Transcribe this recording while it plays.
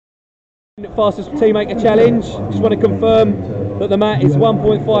Fastest Teamaker Challenge. Just want to confirm that the mat is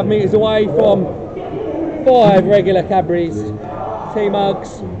 1.5 metres away from 5 regular Cadbury's tea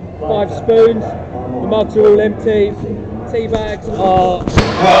mugs, 5 spoons. The mugs are all empty. Tea bags are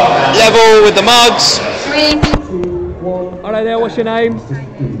level with the mugs. Hello there, what's your name?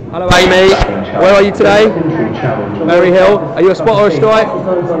 Hello Amy. Where are you today? Mary Hill. Are you a spot or a strike?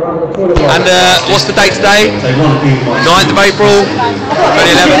 And what's the date today? 9th of April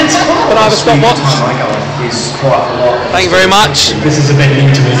 2011. Can I have a stopwatch? Thank you very much. This is a bit new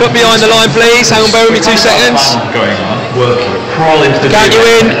to me. Foot behind the line please. Hang on, bear with me 2 seconds. Going on, working, crawl into the Count you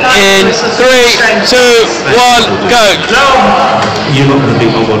in 3, 2, 1, go. You're not going to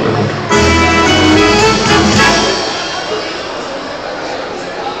beat my world record.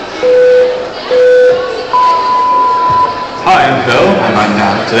 Hi, I'm Phil. And I'm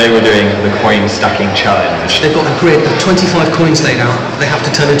Dan. Today we're doing the coin stacking challenge. They've got a grid of 25 coins laid out. They have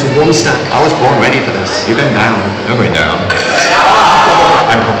to turn into one stack. I was born ready for this. You're going down. I'm going down.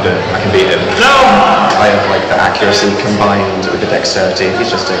 I'm confident I can beat him. No! I have like the accuracy combined with the dexterity.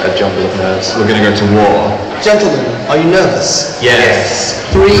 He's just a jumble of nerves. We're going to go to war. Gentlemen, are you nervous? Yes.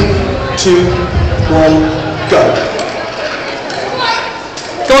 3, 2, 1, go.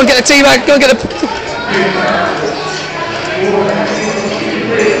 Go on, get the tea bag. Go on, get the...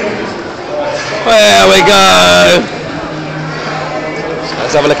 There we go.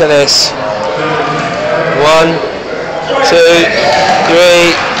 Let's have a look at this. 1, 2,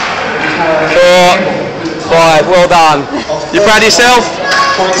 3, 4, 5. Well done. You proud of yourself?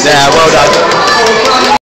 Yeah, well done.